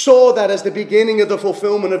 saw that as the beginning of the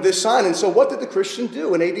fulfillment of this sign. And so what did the Christians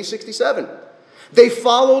do in AD 67? They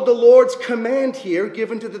followed the Lord's command here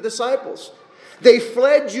given to the disciples. They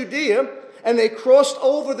fled Judea and they crossed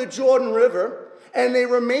over the Jordan River and they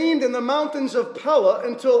remained in the mountains of Pella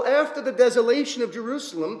until after the desolation of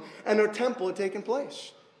Jerusalem and her temple had taken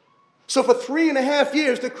place. So for 3.5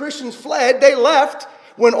 years the Christians fled, they left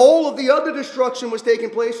when all of the other destruction was taking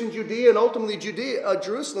place in Judea and ultimately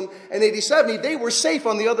Jerusalem in AD 70. They were safe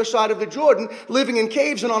on the other side of the Jordan, living in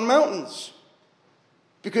caves and on mountains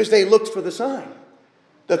because they looked for the sign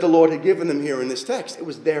that the Lord had given them here in this text. It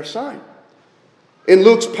was their sign. In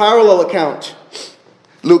Luke's parallel account,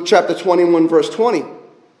 Luke chapter 21, verse 20,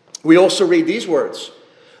 we also read these words.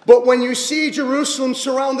 But when you see Jerusalem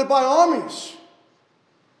surrounded by armies,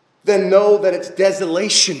 then know that its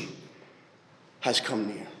desolation has come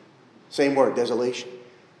near. Same word, desolation.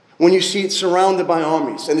 When you see it surrounded by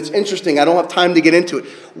armies. And it's interesting, I don't have time to get into it,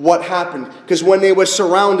 what happened. Because when they were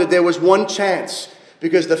surrounded, there was one chance.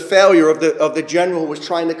 Because the failure of the general was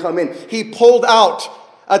trying to come in. He pulled out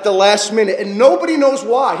at the last minute, and nobody knows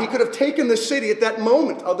why. He could have taken the city at that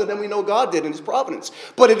moment, other than we know God did in his providence.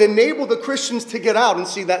 But it enabled the Christians to get out and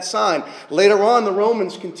see that sign. Later on, the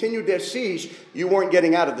Romans continued their siege. You weren't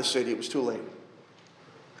getting out of the city. It was too late.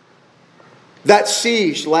 That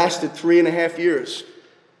siege lasted 3.5 years,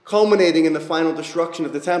 culminating in the final destruction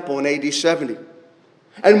of the temple in AD 70.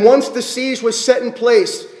 And once the siege was set in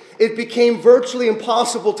place, it became virtually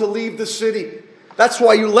impossible to leave the city. That's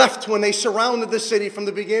why you left when they surrounded the city from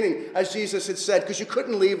the beginning, as Jesus had said, because you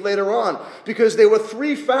couldn't leave later on. Because there were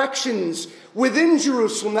 3 factions within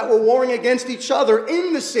Jerusalem that were warring against each other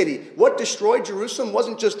in the city. What destroyed Jerusalem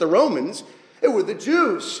wasn't just the Romans, it were the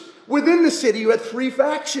Jews. Within the city you had 3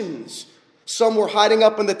 factions. Some were hiding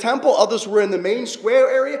up in the temple, others were in the main square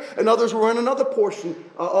area, and others were in another portion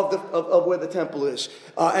of where the temple is.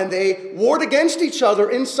 And they warred against each other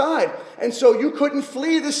inside. And so you couldn't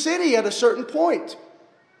flee the city at a certain point.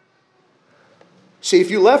 See,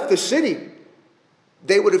 if you left the city,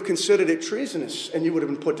 they would have considered it treasonous, and you would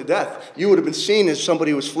have been put to death. You would have been seen as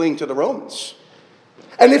somebody who was fleeing to the Romans.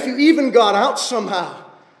 And if you even got out somehow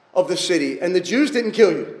of the city, and the Jews didn't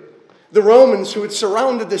kill you, the Romans who had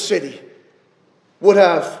surrounded the city would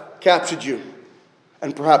have captured you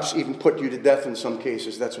and perhaps even put you to death in some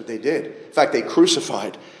cases. That's what they did. In fact, they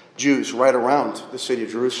crucified Jews right around the city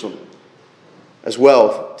of Jerusalem as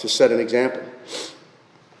well to set an example.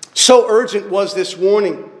 So urgent was this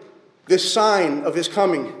warning, this sign of his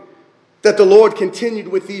coming, that the Lord continued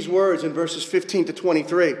with these words in verses 15 to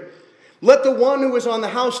 23. Let the one who is on the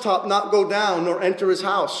housetop not go down nor enter his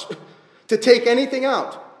house to take anything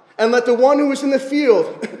out. And let the one who is in the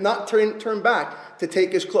field not turn back to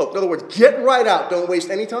take his cloak. In other words, get right out. Don't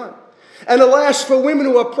waste any time. And alas, for women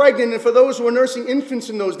who are pregnant and for those who are nursing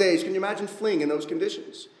infants in those days, can you imagine fleeing in those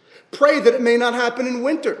conditions? Pray that it may not happen in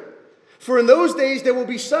winter. For in those days there will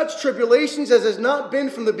be such tribulations as has not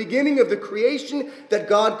been from the beginning of the creation that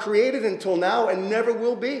God created until now and never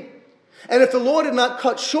will be. And if the Lord had not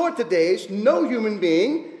cut short the days, no human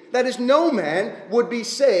being, that is no man, would be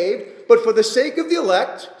saved. But for the sake of the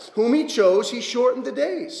elect, whom he chose, he shortened the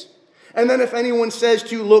days. And then if anyone says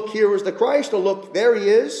to you, look, here is the Christ, or look, there he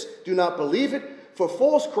is, do not believe it. For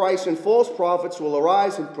false Christs and false prophets will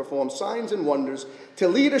arise and perform signs and wonders to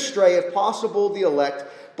lead astray, if possible, the elect.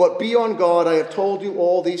 But be on guard, I have told you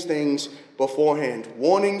all these things beforehand.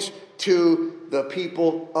 Warnings to the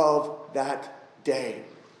people of that day.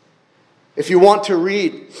 If you want to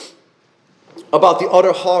read about the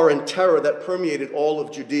utter horror and terror that permeated all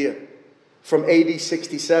of Judea from AD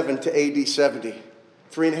 67 to AD 70,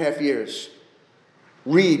 3.5 years,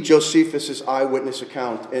 read Josephus' eyewitness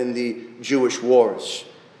account in the Jewish wars.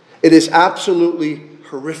 It is absolutely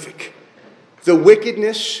horrific. The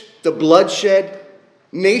wickedness, the bloodshed,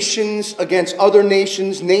 nations against other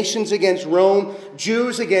nations, nations against Rome,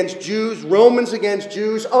 Jews against Jews, Romans against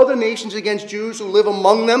Jews, other nations against Jews who live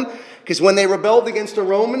among them. Because when they rebelled against the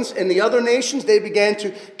Romans and the other nations, they began to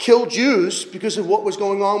kill Jews because of what was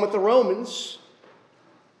going on with the Romans.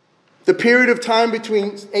 The period of time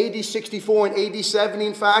between AD 64 and AD 70,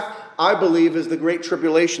 in fact, I believe is the Great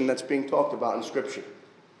Tribulation that's being talked about in Scripture.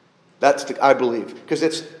 I believe. Because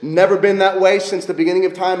it's never been that way since the beginning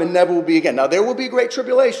of time and never will be again. Now, there will be great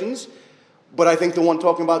tribulations, but I think the one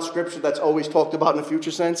talking about Scripture that's always talked about in a future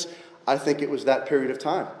sense, I think it was that period of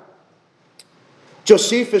time.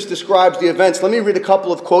 Josephus describes the events. Let me read a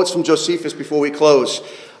couple of quotes from Josephus before we close.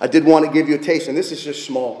 I did want to give you a taste, and this is just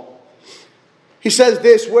small. He says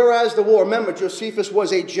this, whereas the war, remember, Josephus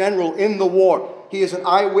was a general in the war. He is an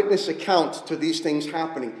eyewitness account to these things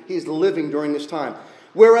happening. He is living during this time.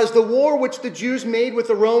 Whereas the war which the Jews made with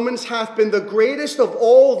the Romans hath been the greatest of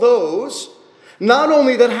all those, not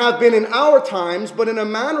only that have been in our times, but in a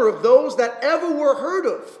manner of those that ever were heard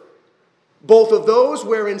of, both of those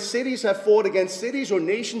wherein cities have fought against cities or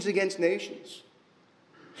nations against nations.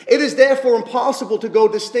 It is therefore impossible to go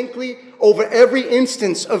distinctly over every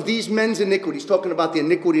instance of these men's iniquities, talking about the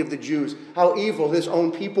iniquity of the Jews, how evil his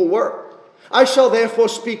own people were. I shall therefore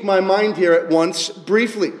speak my mind here at once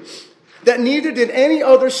briefly, that neither did any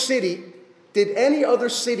other city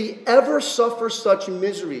ever suffer such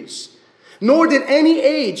miseries, nor did any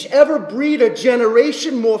age ever breed a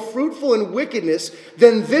generation more fruitful in wickedness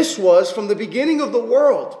than this was from the beginning of the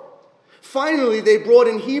world. Finally, they brought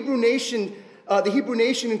in the Hebrew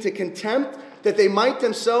nation into contempt, that they might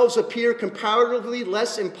themselves appear comparatively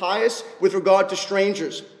less impious with regard to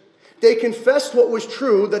strangers. They confessed what was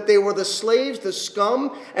true, that they were the slaves, the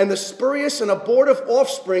scum, and the spurious and abortive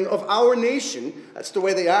offspring of our nation. That's the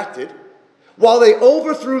way they acted. While they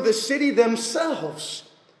overthrew the city themselves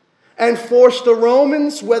and forced the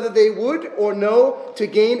Romans, whether they would or no, to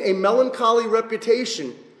gain a melancholy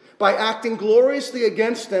reputation by acting gloriously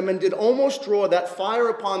against them, and did almost draw that fire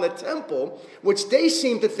upon the temple, which they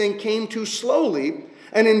seemed to think came too slowly.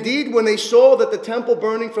 And indeed, when they saw that the temple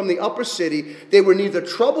burning from the upper city, they were neither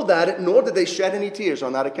troubled at it, nor did they shed any tears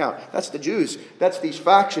on that account. That's the Jews. That's these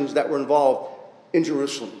factions that were involved in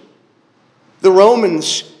Jerusalem. The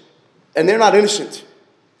Romans, and they're not innocent,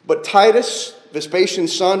 but Titus,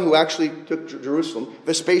 Vespasian's son, who actually took Jerusalem,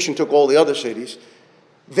 Vespasian took all the other cities,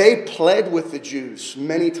 they pled with the Jews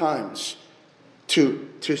many times to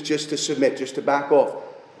submit, just to back off,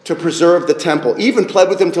 to preserve the temple. Even pled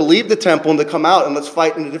with them to leave the temple and to come out and let's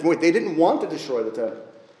fight in a different way. They didn't want to destroy the temple,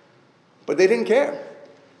 but they didn't care.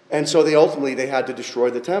 And so they had to destroy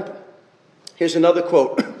the temple. Here's another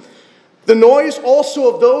quote. The noise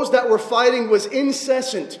also of those that were fighting was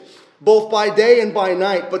incessant, both by day and by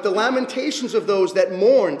night, but the lamentations of those that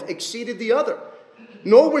mourned exceeded the other.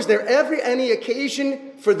 Nor was there ever any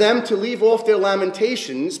occasion for them to leave off their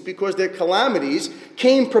lamentations, because their calamities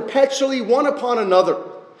came perpetually one upon another.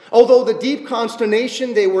 Although the deep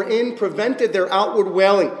consternation they were in prevented their outward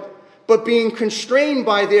wailing, but being constrained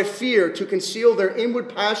by their fear to conceal their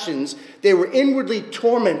inward passions, they were inwardly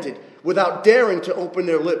tormented without daring to open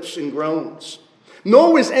their lips in groans.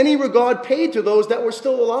 Nor was any regard paid to those that were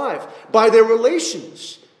still alive by their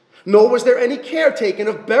relations. Nor was there any care taken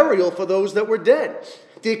of burial for those that were dead.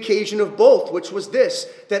 The occasion of both, which was this,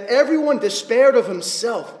 that everyone despaired of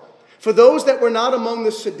himself, For those that were not among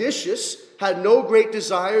the seditious had no great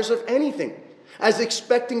desires of anything, as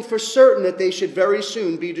expecting for certain that they should very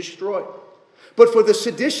soon be destroyed. But for the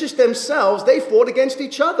seditious themselves, they fought against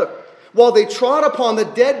each other, while they trod upon the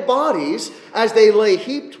dead bodies as they lay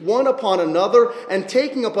heaped one upon another, and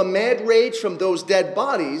taking up a mad rage from those dead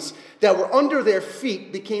bodies that were under their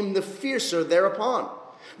feet, became the fiercer thereupon.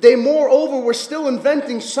 They moreover were still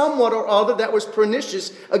inventing somewhat or other that was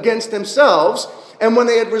pernicious against themselves, and when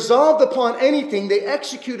they had resolved upon anything, they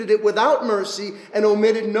executed it without mercy, and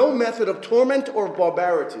omitted no method of torment or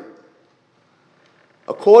barbarity.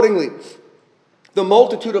 Accordingly, the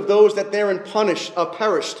multitude of those that therein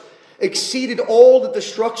perished exceeded all the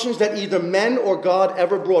destructions that either men or God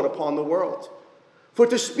ever brought upon the world. For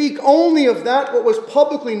to speak only of that what was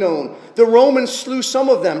publicly known, the Romans slew some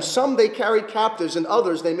of them, some they carried captives, and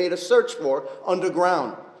others they made a search for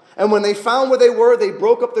underground. And when they found where they were, they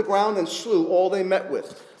broke up the ground and slew all they met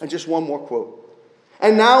with. And just one more quote.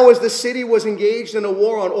 And now as the city was engaged in a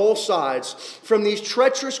war on all sides, from these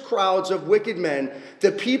treacherous crowds of wicked men,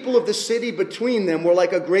 the people of the city between them were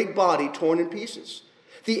like a great body torn in pieces.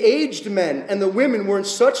 The aged men and the women were in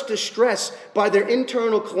such distress by their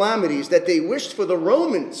internal calamities that they wished for the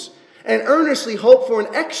Romans and earnestly hoped for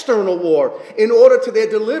an external war in order to their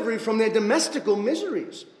delivery from their domestical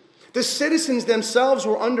miseries. The citizens themselves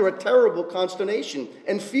were under a terrible consternation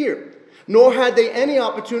and fear, nor had they any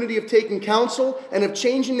opportunity of taking counsel and of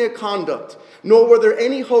changing their conduct, nor were there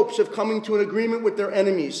any hopes of coming to an agreement with their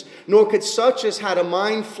enemies, nor could such as had a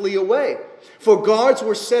mind flee away. For guards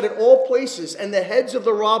were set at all places, and the heads of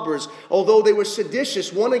the robbers, although they were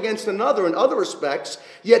seditious one against another in other respects,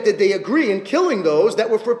 yet did they agree in killing those that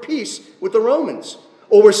were for peace with the Romans,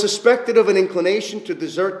 or were suspected of an inclination to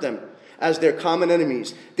desert them as their common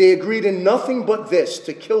enemies. They agreed in nothing but this,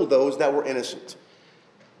 to kill those that were innocent.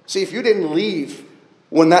 See, if you didn't leave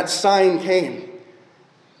when that sign came,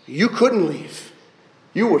 you couldn't leave.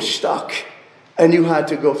 You were stuck, and you had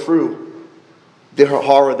to go through the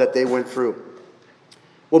horror that they went through.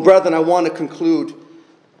 Well, brethren, I want to conclude.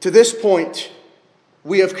 To this point,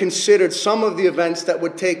 we have considered some of the events that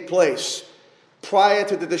would take place prior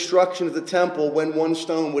to the destruction of the temple, when one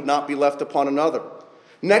stone would not be left upon another.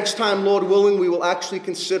 Next time, Lord willing, we will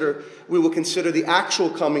consider the actual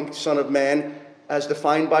coming Son of Man, as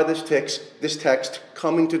defined by this text,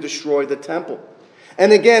 coming to destroy the temple.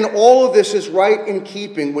 And again, all of this is right in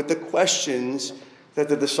keeping with the questions that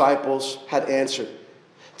the disciples had answered.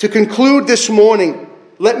 To conclude this morning,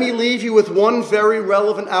 let me leave you with one very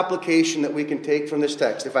relevant application that we can take from this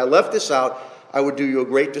text. If I left this out, I would do you a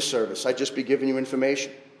great disservice. I'd just be giving you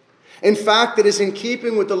information. In fact, it is in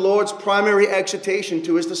keeping with the Lord's primary exhortation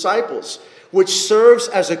to his disciples, which serves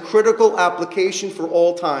as a critical application for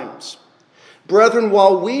all times. Brethren,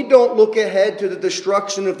 while we don't look ahead to the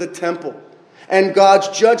destruction of the temple and God's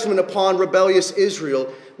judgment upon rebellious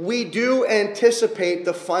Israel, we do anticipate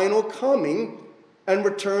the final coming and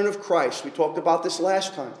return of Christ. We talked about this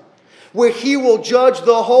last time, where he will judge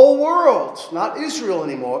the whole world, not Israel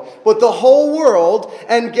anymore, but the whole world,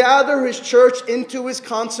 and gather his church into his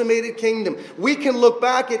consummated kingdom. We can look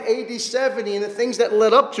back at AD 70 and the things that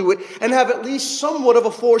led up to it and have at least somewhat of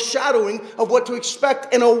a foreshadowing of what to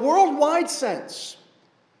expect in a worldwide sense.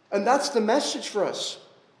 And that's the message for us.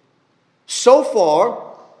 So far,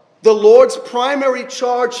 the Lord's primary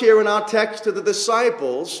charge here in our text to the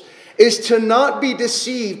disciples is to not be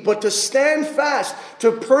deceived, but to stand fast,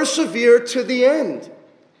 to persevere to the end.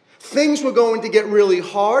 Things were going to get really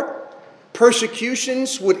hard.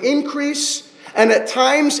 Persecutions would increase. And at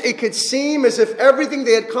times it could seem as if everything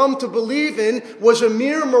they had come to believe in was a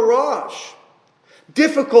mere mirage.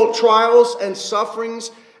 Difficult trials and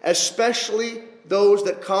sufferings, especially those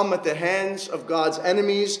that come at the hands of God's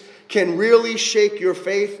enemies, can really shake your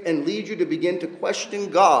faith and lead you to begin to question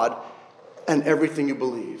God and everything you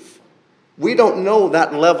believe. We don't know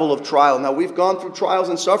that level of trial. Now, we've gone through trials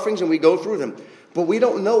and sufferings, and we go through them. But we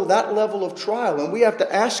don't know that level of trial. And we have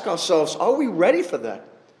to ask ourselves, are we ready for that?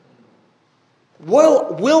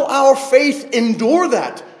 Will our faith endure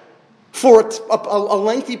that for a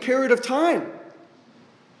lengthy period of time?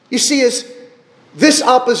 You see, as this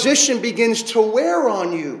opposition begins to wear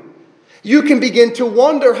on you, you can begin to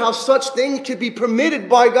wonder how such things could be permitted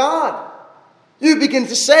by God. You begin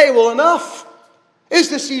to say, well, enough. Is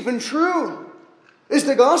this even true? Is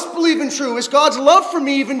the gospel even true? Is God's love for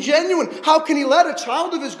me even genuine? How can he let a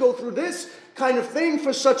child of his go through this kind of thing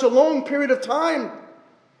for such a long period of time?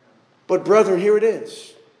 But brethren, here it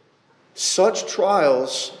is. Such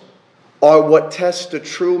trials are what test the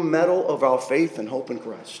true mettle of our faith and hope in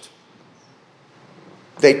Christ.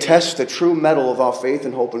 They test the true metal of our faith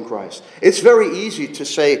and hope in Christ. It's very easy to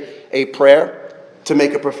say a prayer, to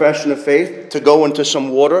make a profession of faith, to go into some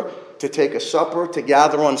water, to take a supper, to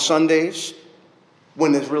gather on Sundays,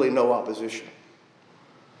 when there's really no opposition.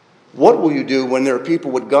 What will you do when there are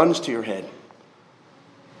people with guns to your head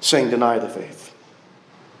saying deny the faith?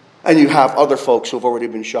 And you have other folks who have already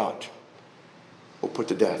been shot or put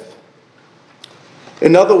to death.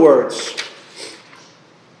 In other words,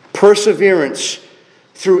 perseverance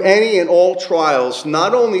through any and all trials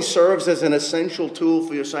not only serves as an essential tool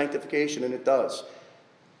for your sanctification, and it does,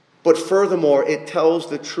 but furthermore, it tells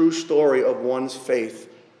the true story of one's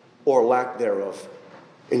faith or lack thereof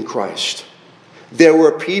in Christ. There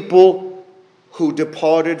were people who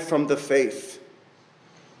departed from the faith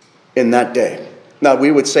in that day. Now,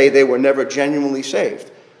 we would say they were never genuinely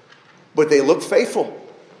saved, but they looked faithful.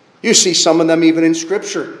 You see some of them even in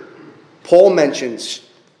Scripture. Paul mentions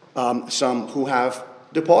some who have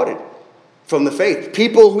departed from the faith.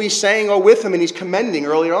 People who he's saying are with him and he's commending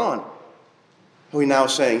earlier on, who he's now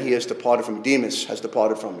saying he has departed from. Demas has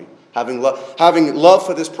departed from me, having love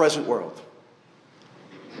for this present world.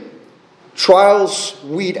 Trials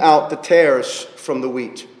weed out the tares from the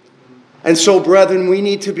wheat. And so, brethren, we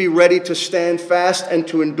need to be ready to stand fast and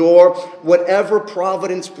to endure whatever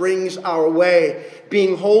providence brings our way,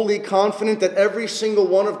 being wholly confident that every single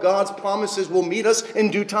one of God's promises will meet us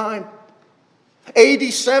in due time. AD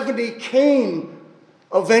 70 came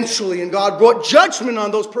eventually, and God brought judgment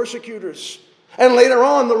on those persecutors. And later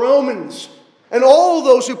on, the Romans and all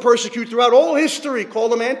those who persecute throughout all history, call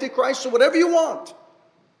them Antichrist or whatever you want.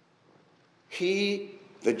 He,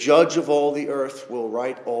 the judge of all the earth, will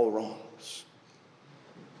right all wrongs.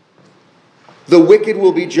 The wicked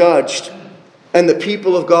will be judged, and the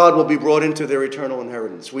people of God will be brought into their eternal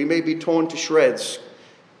inheritance. We may be torn to shreds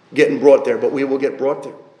getting brought there, but we will get brought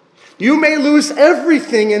there. You may lose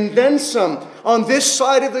everything and then some on this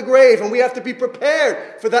side of the grave, and we have to be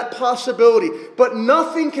prepared for that possibility. But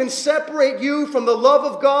nothing can separate you from the love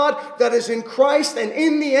of God that is in Christ, and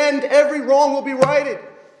in the end, every wrong will be righted.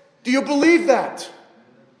 Do you believe that?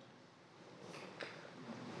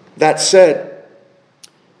 That said,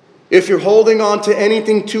 if you're holding on to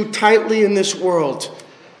anything too tightly in this world,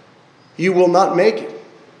 you will not make it.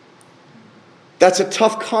 That's a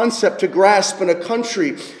tough concept to grasp in a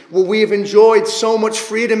country where we have enjoyed so much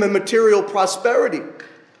freedom and material prosperity.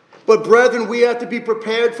 But brethren, we have to be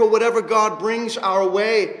prepared for whatever God brings our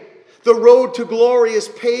way. The road to glory is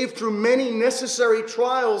paved through many necessary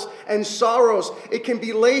trials and sorrows. It can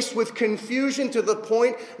be laced with confusion to the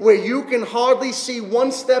point where you can hardly see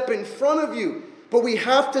one step in front of you. But we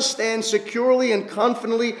have to stand securely and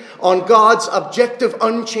confidently on God's objective,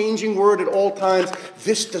 unchanging word at all times.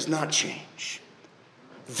 This does not change.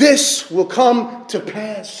 This will come to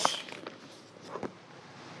pass.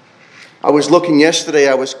 I was looking yesterday,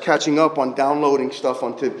 I was catching up on downloading stuff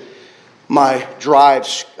onto my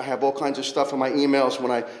drives. I have all kinds of stuff in my emails.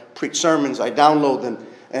 When I preach sermons, I download them,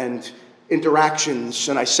 and interactions,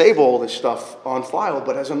 and I save all this stuff on file.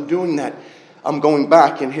 But as I'm doing that, I'm going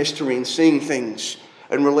back in history and seeing things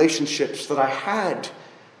and relationships that I had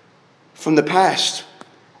from the past,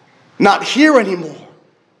 not here anymore.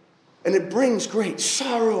 And it brings great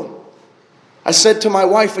sorrow. I said to my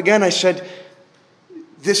wife again, I said,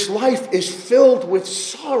 this life is filled with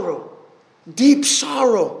sorrow, deep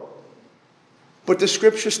sorrow. But the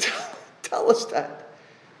scriptures tell us that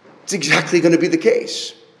it's exactly going to be the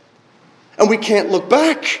case. And we can't look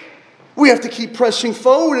back. We have to keep pressing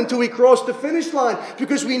forward until we cross the finish line,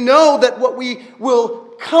 because we know that what we will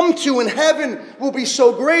come to in heaven will be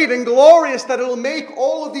so great and glorious that it will make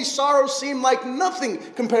all of these sorrows seem like nothing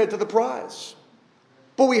compared to the prize.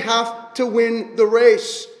 But we have to win the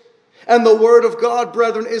race. And the Word of God,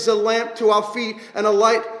 brethren, is a lamp to our feet and a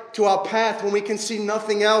light to our path. When we can see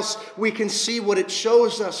nothing else, we can see what it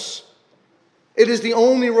shows us. It is the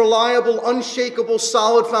only reliable, unshakable,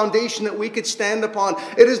 solid foundation that we could stand upon.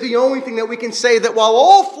 It is the only thing that we can say that while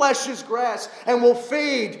all flesh is grass and will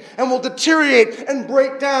fade and will deteriorate and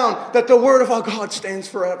break down, that the Word of our God stands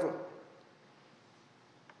forever.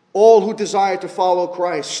 All who desire to follow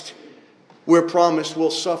Christ, we're promised, will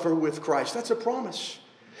suffer with Christ. That's a promise.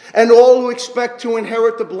 And all who expect to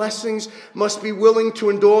inherit the blessings must be willing to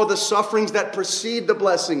endure the sufferings that precede the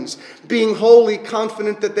blessings, being wholly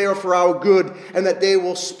confident that they are for our good and that they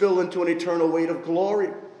will spill into an eternal weight of glory.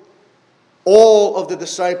 All of the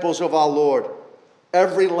disciples of our Lord,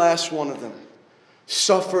 every last one of them,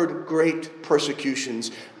 suffered great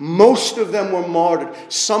persecutions. Most of them were martyred,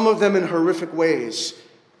 some of them in horrific ways.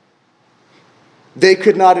 They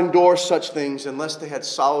could not endure such things unless they had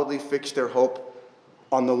solidly fixed their hope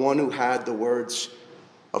on the one who had the words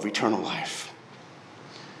of eternal life.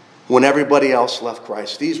 When everybody else left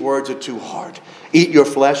Christ, these words are too hard. Eat your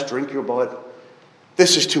flesh, drink your blood.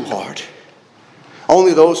 This is too hard.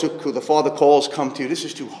 Only those who the Father calls come to you. This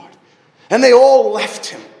is too hard. And they all left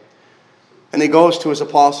him. And he goes to his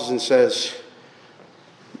apostles and says,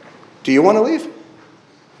 do you want to leave?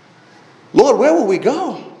 Lord, where will we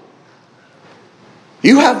go?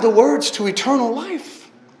 You have the words to eternal life.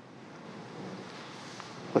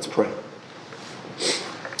 Let's pray.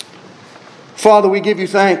 Father, we give you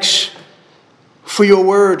thanks for your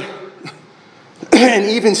word. And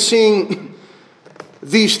even seeing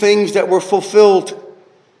these things that were fulfilled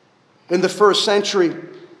in the first century,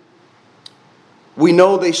 we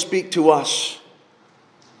know they speak to us.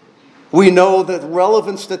 We know the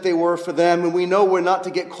relevance that they were for them, and we know we're not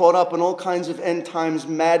to get caught up in all kinds of end times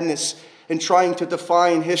madness and trying to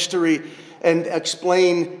define history and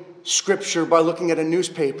explain Scripture by looking at a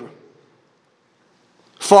newspaper.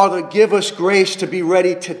 Father, give us grace to be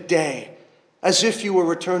ready today, as if you were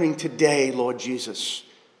returning today, Lord Jesus.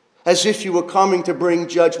 As if you were coming to bring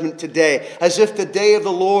judgment today. As if the day of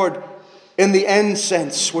the Lord, in the end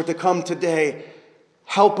sense, were to come today.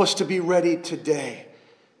 Help us to be ready today.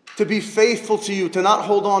 To be faithful to you, to not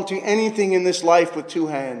hold on to anything in this life with two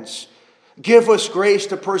hands. Give us grace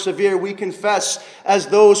to persevere. We confess, as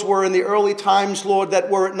those were in the early times, Lord,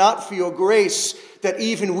 that were it not for your grace, that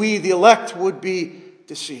even we, the elect, would be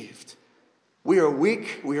deceived. We are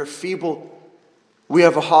weak. We are feeble. We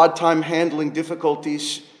have a hard time handling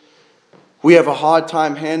difficulties. We have a hard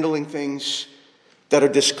time handling things that are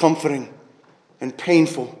discomforting and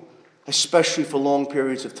painful, especially for long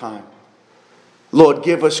periods of time. Lord,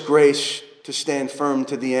 give us grace to stand firm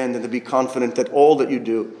to the end and to be confident that all that you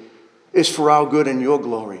do is for our good and your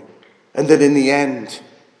glory, and that in the end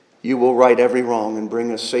you will right every wrong and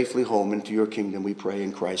bring us safely home into your kingdom, we pray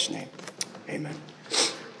in Christ's name. Amen.